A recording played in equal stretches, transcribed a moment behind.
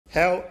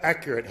How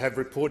accurate have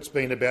reports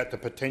been about the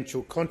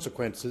potential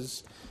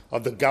consequences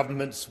of the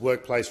government's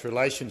workplace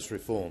relations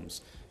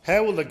reforms?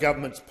 How will the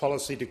government's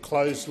policy to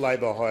close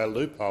labour hire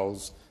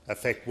loopholes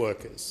affect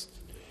workers?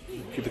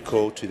 Give the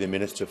call to the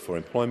Minister for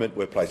Employment,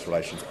 Workplace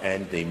Relations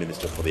and the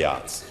Minister for the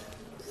Arts.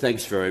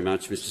 Thanks very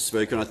much, Mr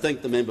Speaker. And I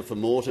thank the member for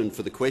Moreton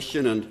for the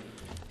question. And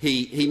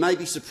he may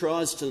be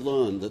surprised to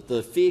learn that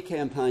the fear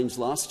campaigns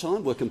last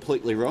time were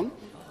completely wrong,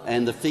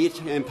 and the fear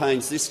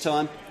campaigns this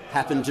time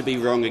happen to be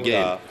wrong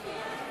again.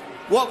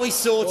 What we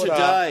saw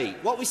today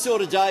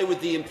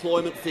with the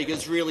employment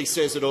figures really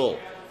says it all.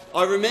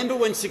 I remember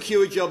when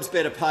Secure Jobs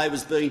Better Pay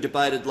was being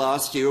debated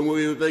last year, and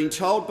we were being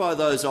told by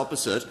those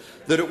opposite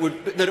that it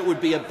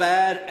would be a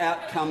bad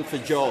outcome for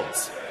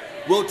jobs.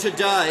 Well,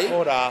 today,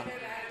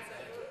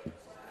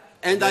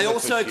 and they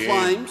also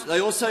claimed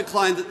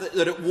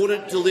that it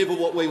wouldn't deliver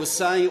what we were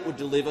saying it would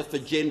deliver for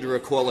gender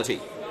equality.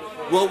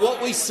 Well,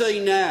 what we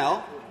see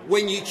now,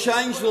 when you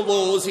change the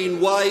laws in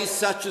ways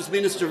such as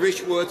Minister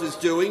Rishworth is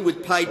doing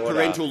with paid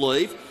parental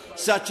leave,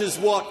 such as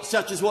what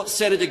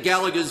Senator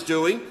Gallagher's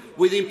doing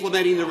with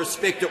implementing the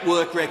Respect at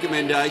Work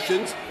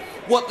recommendations,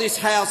 what this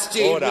House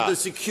did with the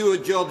Secure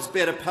Jobs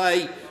Better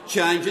Pay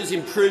changes,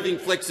 improving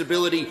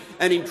flexibility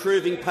and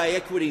improving pay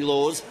equity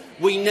laws,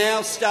 we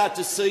now start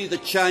to see the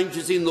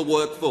changes in the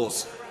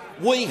workforce.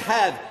 We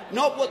have,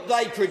 not what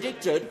they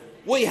predicted,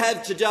 we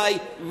have today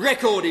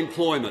record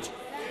employment.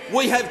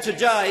 We have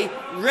today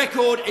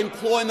record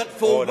employment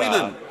for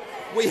women.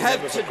 We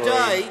have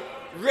today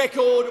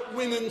record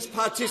women's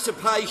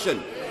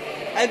participation.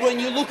 And when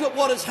you look at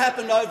what has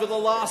happened over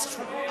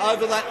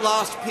that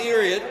last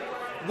period,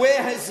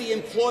 where has the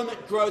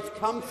employment growth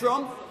come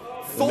from?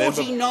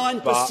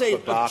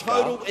 49% of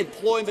total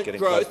employment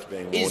growth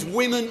is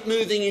women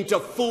moving into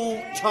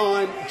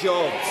full-time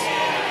jobs.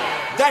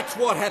 That's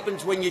what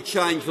happens when you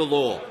change the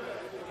law.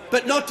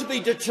 But not to be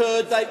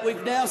deterred,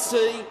 we've now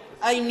seen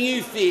a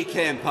new fear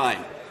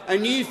campaign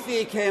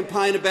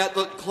about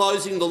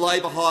closing the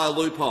labour hire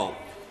loophole.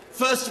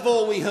 First of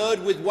all, we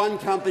heard with one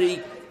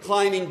company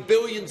claiming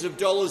billions of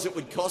dollars it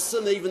would cost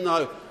them, even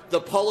though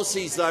the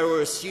policies they were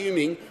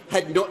assuming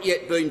had not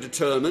yet been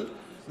determined.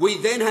 We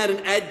then had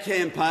an ad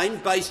campaign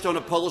based on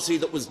a policy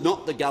that was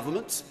not the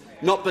government's,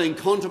 not being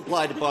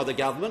contemplated by the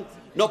government,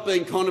 not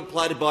being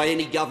contemplated by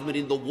any government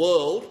in the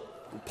world,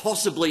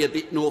 possibly a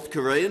bit North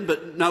Korean,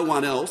 but no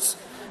one else.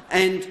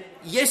 And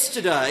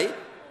yesterday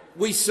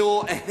we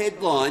saw a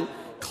headline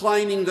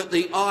claiming that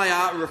the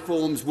IR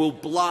reforms will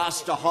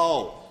blast a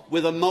hole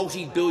with a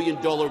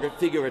multi-billion-dollar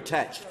figure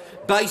attached,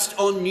 based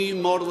on new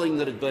modelling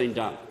that had been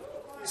done.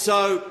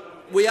 So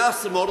we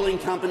asked the modelling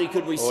company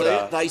could we see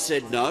it. They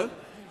said no.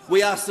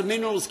 We asked the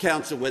Minerals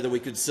Council whether we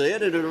could see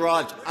it, and it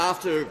arrived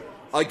after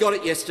I got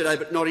it yesterday,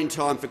 but not in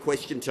time for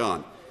question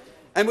time.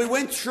 And we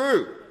went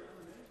through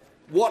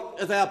what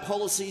of our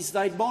policies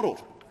they'd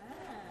modelled.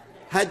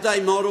 Had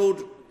they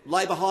modelled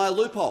labour hire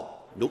loophole?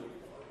 Nope.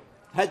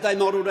 Had they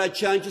modelled our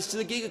changes to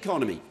the gig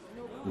economy?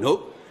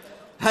 Nope.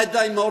 Had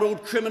they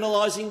modelled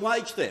criminalising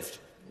wage theft,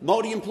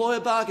 multi-employer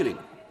bargaining?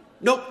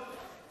 Nope.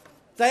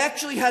 They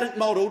actually hadn't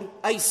modelled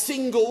a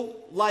single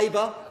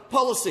Labor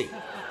policy.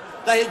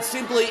 They had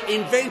simply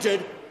invented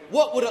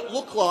what would it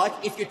look like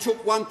if you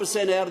took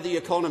 1% out of the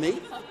economy,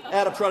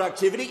 out of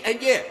productivity,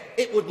 and yeah,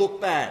 it would look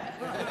bad.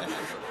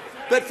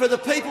 But for the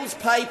people's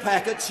pay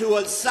packets who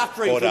are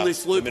suffering from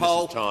this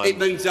loophole, it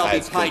means they'll be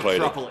paid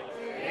properly.